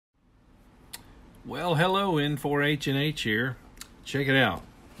Well, hello, N4H here. Check it out.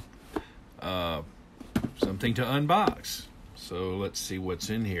 Something to unbox. So let's see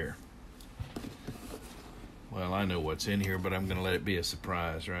what's in here. Well, I know what's in here, but I'm going to let it be a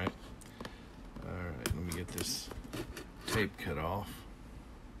surprise, right? All right, let me get this tape cut off.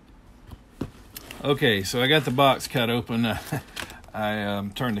 Okay, so I got the box cut open. I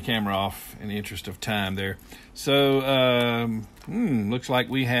turned the camera off in the interest of time there. So, looks like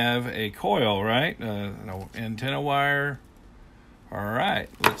we have a coil, right? An antenna wire. All right,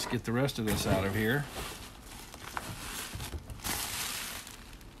 let's get the rest of this out of here.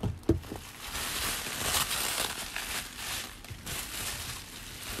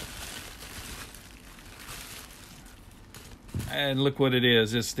 And look what it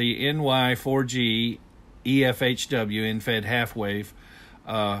is. It's the NY4G EFHW in-fed half-wave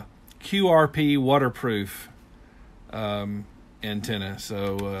QRP Weatherproof antenna.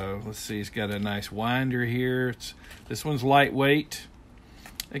 So let's see, it's got a nice winder here. This one's lightweight,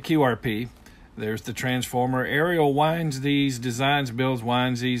 a QRP. There's the transformer. Ariel winds these, designs, builds,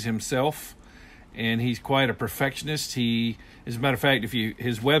 winds these himself, and he's quite a perfectionist. As a matter of fact,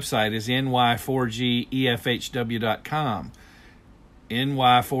 his website is NY4GEFHW.com.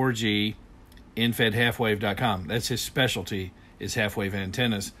 NY4G infedhalfwave.com. That's his specialty, is half-wave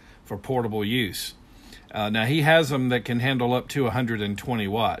antennas for portable use. Now, he has them that can handle up to 120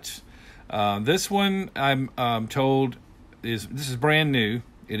 watts. This one, I'm told, this is brand new.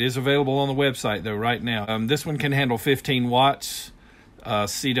 It is available on the website, though, right now. This one can handle 15 watts,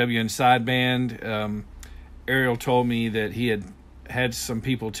 CW and sideband. Ariel told me that he had some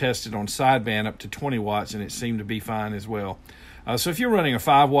people tested on sideband up to 20 watts, and it seemed to be fine as well. So if you're running a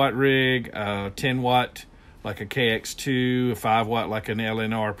 5-watt rig, 10-watt like a KX2, a 5-watt like an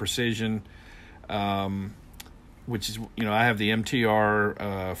LNR Precision, which is, I have the MTR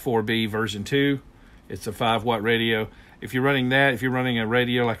 4B version 2. It's a 5-watt radio. If you're running that, if you're running a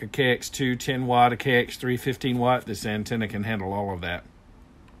radio like a KX2 10-watt, a KX3 15-watt, this antenna can handle all of that.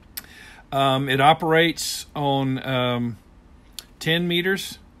 It operates on 10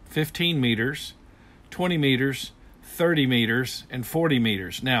 meters, 15 meters, 20 meters, 30 meters, and 40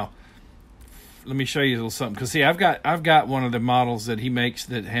 meters. Now, let me show you a little something. Because, see, I've got one of the models that he makes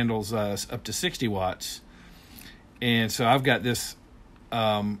that handles up to 60 watts. And so I've got this.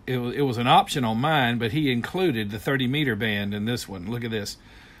 It was an option on mine, but he included the 30-meter band in this one. Look at this.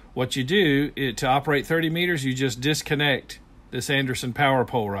 What you do, to operate 30 meters, you just disconnect this Anderson power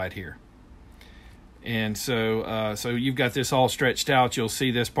pole right here. And so you've got this all stretched out. You'll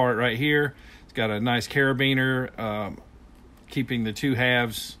see this part right here. It's got a nice carabiner keeping the two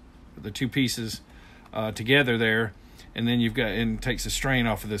halves, the two pieces together there. And then and takes the strain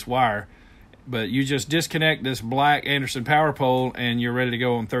off of this wire. But you just disconnect this black Anderson power pole and you're ready to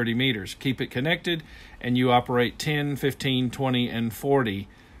go on 30 meters. Keep it connected and you operate 10, 15, 20, and 40.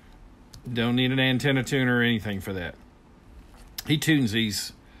 Don't need an antenna tuner or anything for that. He tunes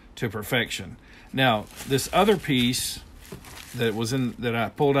these to perfection. Now, this other piece that I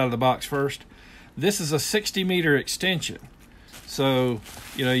pulled out of the box first, this is a 60-meter extension. So,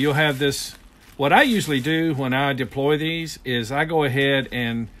 you'll have this. What I usually do when I deploy these is I go ahead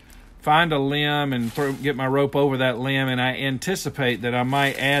and find a limb and get my rope over that limb, and I anticipate that I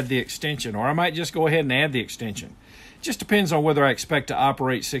might add the extension, or I might just go ahead and add the extension. It just depends on whether I expect to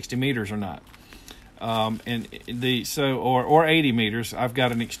operate 60 meters or not. Or 80 meters. I've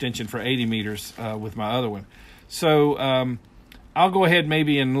got an extension for 80 meters with my other one. So I'll go ahead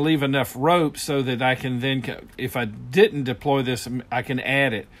maybe and leave enough rope so that I can then, if I didn't deploy this, I can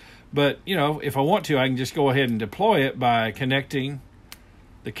add it. But, if I want to, I can just go ahead and deploy it by connecting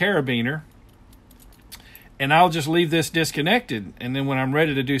the carabiner, and I'll just leave this disconnected, and then when I'm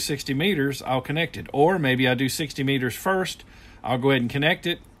ready to do 60 meters, I'll connect it. Or maybe I do 60 meters first, I'll go ahead and connect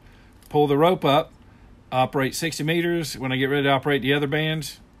it, pull the rope up, operate 60 meters. When I get ready to operate the other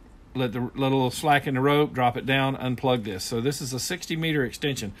bands, let a little slack in the rope, drop it down, unplug this. So this is a 60-meter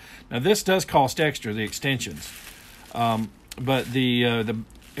extension. Now this does cost extra, the extensions, but the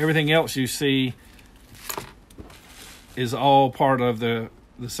everything else you see is all part of the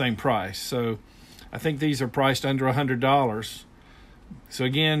same price. So I think these are priced under $100. So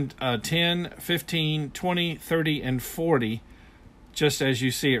again, 10, 15, 20, 30, and 40, just as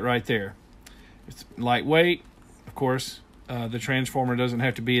you see it right there. It's lightweight, of course. The transformer doesn't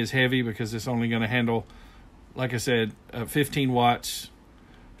have to be as heavy because it's only going to handle, like I said, 15 watts.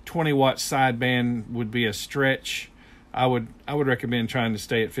 20 watts sideband would be a stretch. I would recommend trying to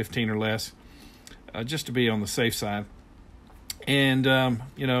stay at 15 or less, just to be on the safe side. And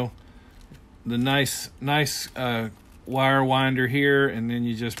the nice wire winder here, and then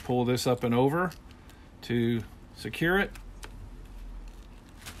you just pull this up and over to secure it.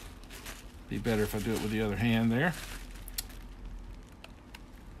 Be better if I do it with the other hand there.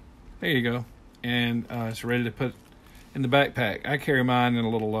 There you go. And it's ready to put in the backpack. I carry mine in a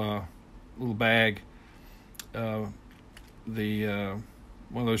little bag. One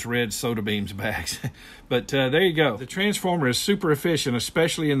of those red soda beams bags. But there you go. The transformer is super efficient,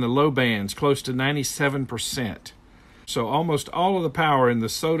 especially in the low bands, close to 97%. So almost all of the power in the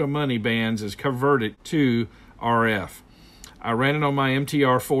soda money bands is converted to RF. I ran it on my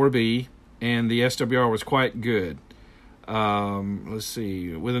MTR4B, and the SWR was quite good. Let's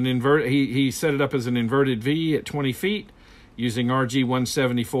see, with an invert, he set it up as an inverted V at 20 feet using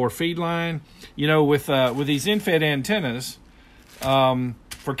RG174 feed line. You know, with these in-fed antennas,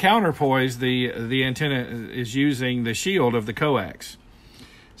 for counterpoise, the antenna is using the shield of the coax.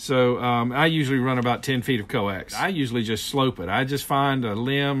 So I usually run about 10 feet of coax. I usually just slope it. I just find a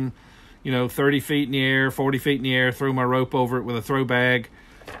limb, 30 feet in the air, 40 feet in the air, throw my rope over it with a throw bag,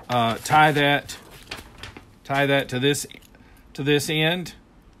 tie that to this end.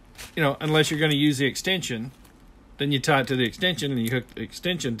 Unless you're going to use the extension, then you tie it to the extension and you hook the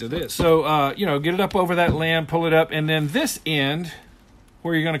extension to this. So, get it up over that limb, pull it up, and then this end,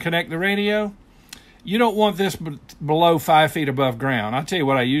 where you're going to connect the radio, you don't want this below 5 feet above ground. I'll tell you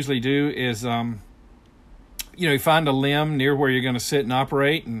what I usually do is, you find a limb near where you're going to sit and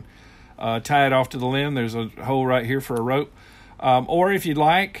operate and tie it off to the limb. There's a hole right here for a rope. Or if you'd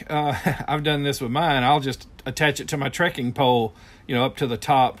like, I've done this with mine, I'll just attach it to my trekking pole, up to the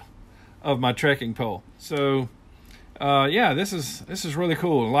top of my trekking pole. So, yeah, this is really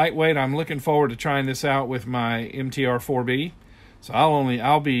cool. Lightweight. I'm looking forward to trying this out with my MTR4B. So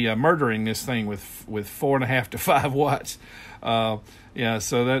I'll be murdering this thing with 4.5 to 5 watts. Yeah,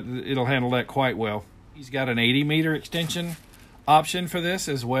 so that it'll handle that quite well. He's got an 80 meter extension option for this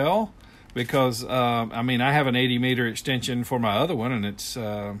as well, because I have an 80 meter extension for my other one, and it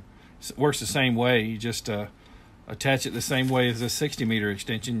works the same way. You just attach it the same way as the 60 meter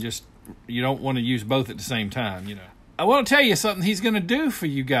extension. Just you don't want to use both at the same time. I want to tell you something he's going to do for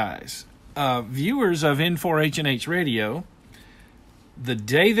you guys, viewers of N4H radio. The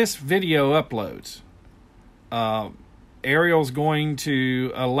day this video uploads, Ariel's going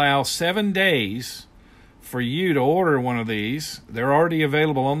to allow 7 days for you to order one of these. They're already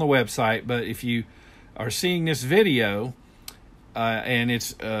available on the website, but if you are seeing this video and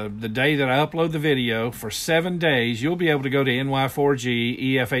it's the day that I upload the video, for 7 days, you'll be able to go to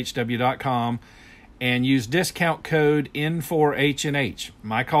NY4G, EFHW.com, and use discount code N4HNH,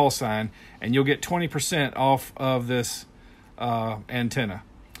 my call sign, and you'll get 20% off of this antenna.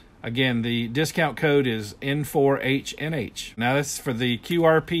 Again, the discount code is N4HNH. Now, that's for the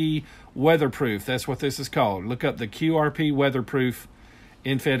QRP Weatherproof. That's what this is called. Look up the QRP Weatherproof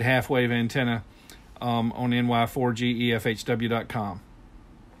in-fed half-wave antenna on NY4GEFHW.com.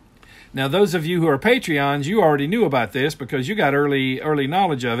 Now, those of you who are Patreons, you already knew about this because you got early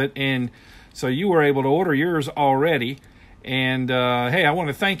knowledge of it, and so you were able to order yours already. And hey, I want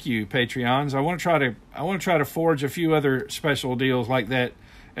to thank you, Patreons. I want to try to forge a few other special deals like that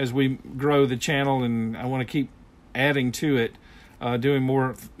as we grow the channel, and I want to keep adding to it, doing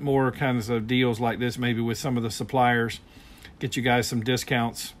more kinds of deals like this, maybe with some of the suppliers, get you guys some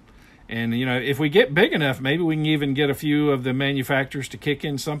discounts. And if we get big enough, maybe we can even get a few of the manufacturers to kick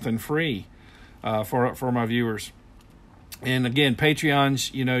in something free for my viewers. And again,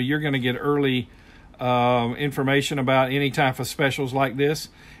 Patreons, you're going to get early information about any type of specials like this.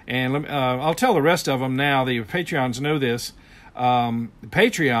 And I'll tell the rest of them now. The Patreons know this.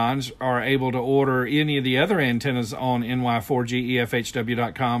 Patreons are able to order any of the other antennas on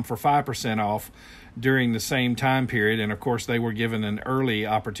NY4GEFHW.com for 5% off during the same time period. And of course, they were given an early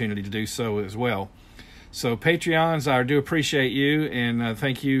opportunity to do so as well. So Patreons, I do appreciate you, and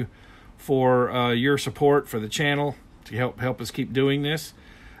thank you for your support for the channel to help us keep doing this.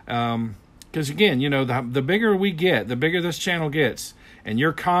 Because again, the bigger we get, the bigger this channel gets, and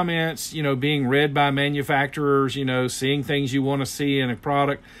your comments, being read by manufacturers, seeing things you want to see in a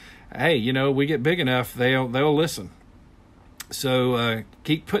product, hey, we get big enough, they'll listen. So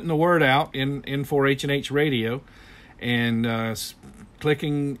keep putting the word out in N4H radio, and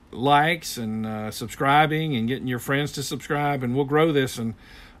clicking likes and subscribing and getting your friends to subscribe, and we'll grow this, and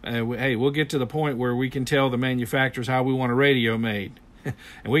hey, we'll get to the point where we can tell the manufacturers how we want a radio made.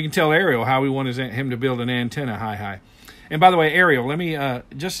 And we can tell Ariel how we want him to build an antenna high. And by the way, Ariel, let me,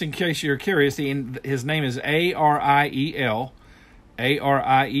 just in case you're curious, his name is Ariel,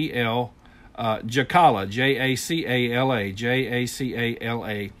 Jacala, Jacala,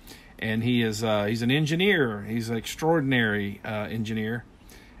 Jacala. and he's an engineer. He's an extraordinary engineer,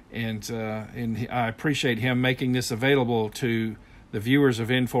 and I appreciate him making this available to the viewers of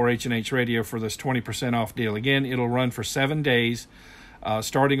N4H Radio for this 20% off deal. Again, it'll run for 7 days,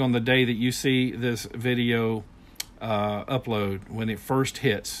 starting on the day that you see this video upload when it first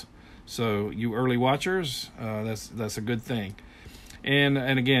hits. So you early watchers, that's a good thing. And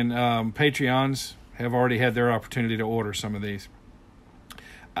again, Patreons have already had their opportunity to order some of these.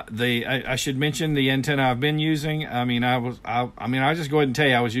 I should mention the antenna I've been using. I just go ahead and tell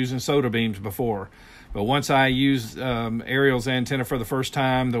you I was using soda beams before, but once I used Ariel's antenna for the first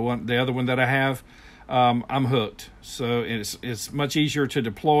time, the other one that I have, I'm hooked. So it's much easier to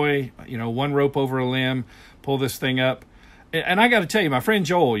deploy. One rope over a limb, pull this thing up. And I got to tell you, my friend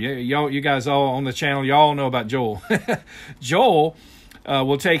Joel, you guys all on the channel, y'all know about Joel. Joel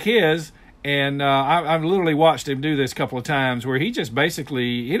will take his, and I've literally watched him do this a couple of times, where he just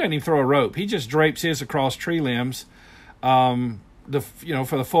basically, he doesn't even throw a rope. He just drapes his across tree limbs, for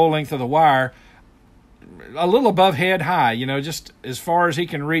the full length of the wire, a little above head high, just as far as he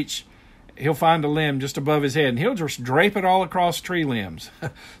can reach. He'll find a limb just above his head, and he'll just drape it all across tree limbs,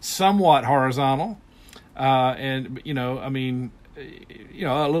 somewhat horizontal. A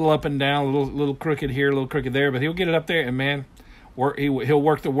little up and down, a little crooked here, a little crooked there, but he'll get it up there, and man, he'll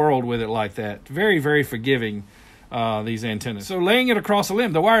work the world with it like that. Very, very forgiving, these antennas. So laying it across a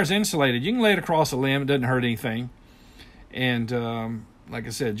limb, the wire's insulated. You can lay it across a limb; it doesn't hurt anything. And like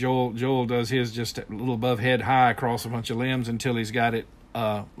I said, Joel does his just a little above head high across a bunch of limbs until he's got it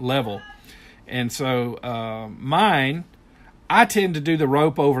level. And so mine, I tend to do the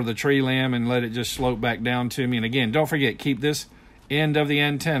rope over the tree limb and let it just slope back down to me. And again, don't forget, keep this end of the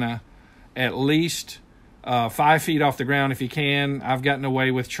antenna at least 5 feet off the ground if you can. I've gotten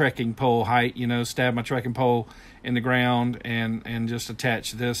away with trekking pole height, stab my trekking pole in the ground and just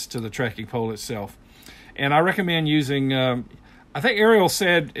attach this to the trekking pole itself. And I recommend using, I think Ariel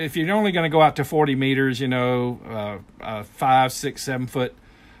said, if you're only going to go out to 40 meters, 5, 6, 7 foot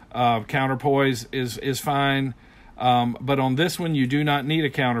counterpoise is fine. But on this one, you do not need a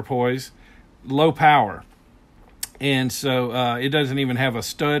counterpoise, low power. And so it doesn't even have a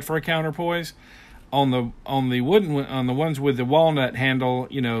stud for a counterpoise. On the wooden one, on the ones with the walnut handle,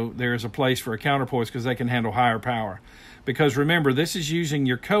 there's a place for a counterpoise because they can handle higher power. Because remember, this is using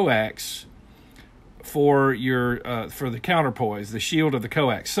your coax for the counterpoise, the shield of the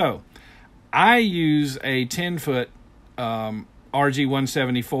coax. So I use a 10-foot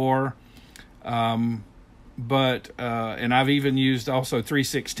RG174. And I've even used also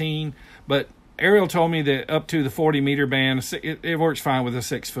 316, but Ariel told me that up to the 40-meter band, it works fine with a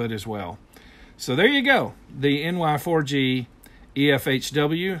 6-foot as well. So there you go, the NY4G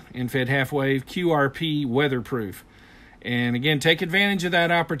EFHW, infrared half-wave QRP Weatherproof. And again, take advantage of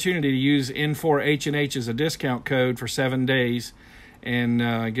that opportunity to use N4H as a discount code for 7 days,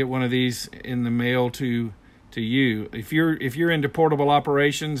 and get one of these in the mail to you. If you're into portable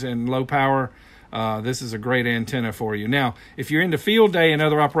operations and low power, this is a great antenna for you. Now, if you're into field day and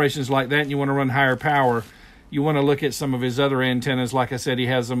other operations like that and you want to run higher power, you want to look at some of his other antennas. Like I said, he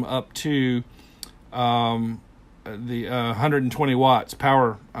has them up to the 120 watts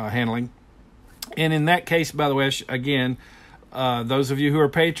power handling. And in that case, by the way, again, those of you who are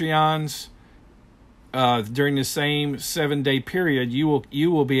Patreons, during the same 7-day period, you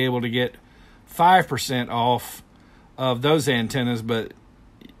will be able to get 5% off of those antennas, but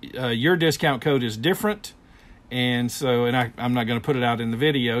your discount code is different, and so I'm not going to put it out in the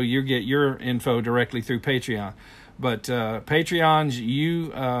video. You get your info directly through Patreon, but Patreons,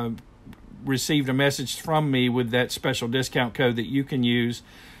 you received a message from me with that special discount code that you can use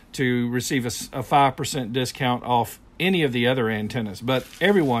to receive a 5% discount off any of the other antennas, but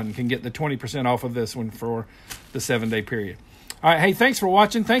everyone can get the 20% off of this one for the 7-day period. All right, hey, thanks for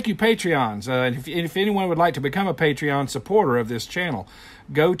watching. Thank you, Patreons. If anyone would like to become a Patreon supporter of this channel,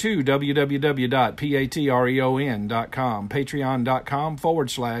 go to www.patreon.com,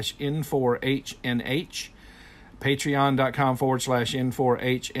 patreon.com/N4HNH,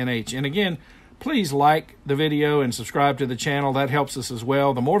 patreon.com/N4HNH. And again, please like the video and subscribe to the channel. That helps us as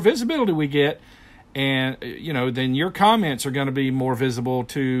well. The more visibility we get, and then your comments are going to be more visible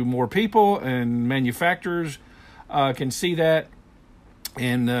to more people, and manufacturers can see that,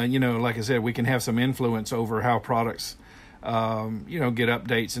 and like I said, we can have some influence over how products get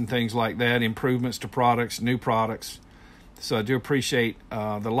updates and things like that, improvements to products, new products. So I do appreciate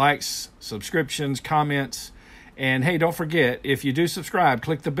the likes, subscriptions, comments, and hey, don't forget, if you do subscribe,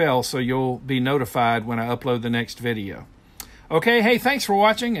 click the bell so you'll be notified when I upload the next video. Okay, hey, thanks for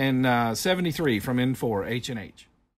watching, and 73 from N4H&H.